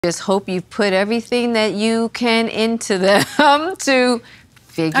Just hope you put everything that you can into them to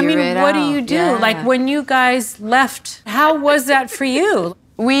figure it out. What do you do? Yeah. Like when you guys left, how was that for you?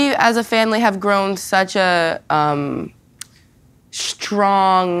 We, as a family, have grown such a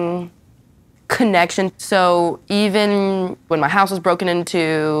strong connection. So even when my house was broken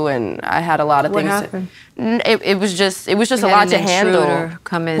into and I had a lot of What things, happened? It was just a We lot had to an handle. intruder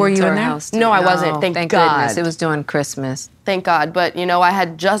come into Were you our in there? house. No, I wasn't. Thank God. goodness. It was during Christmas. Thank God. But you know, I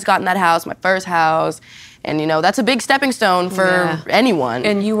had just gotten that house, my first house, and you know, that's a big stepping stone for anyone.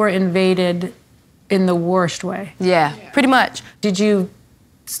 And you were invaded in the worst way. Yeah. Pretty much. Did you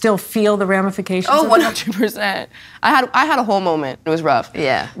still feel the ramifications? Oh, of it? 100%. I had a whole moment. It was rough.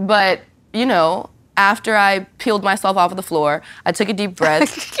 Yeah. But, you know, after I peeled myself off of the floor, I took a deep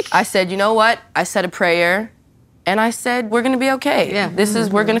breath. I said, you know what? I said a prayer, and I said, we're gonna be okay. Yeah.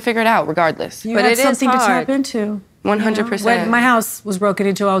 We're gonna figure it out regardless. You But had it is something to hard. tap into. 100%. When my house was broken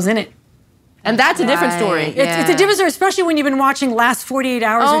into, I was in it. And that's a different story. Right. It's a different story, especially when you've been watching Last 48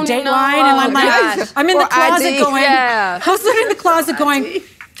 Hours Oh, or Dateline, no. and I'm like, God. I'm in the Or closet ID, going, yeah. I was literally in the closet going,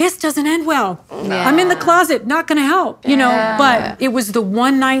 this doesn't end well. Yeah. I'm in the closet, not gonna help, you know, but it was the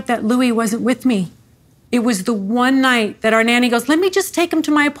one night that Louis wasn't with me. It was the one night that our nanny goes, let me just take him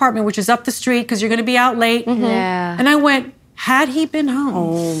to my apartment, which is up the street, because you're gonna be out late. Yeah. And I went, had he been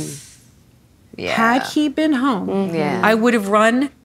home, Yeah. had he been home, Yeah. I would have run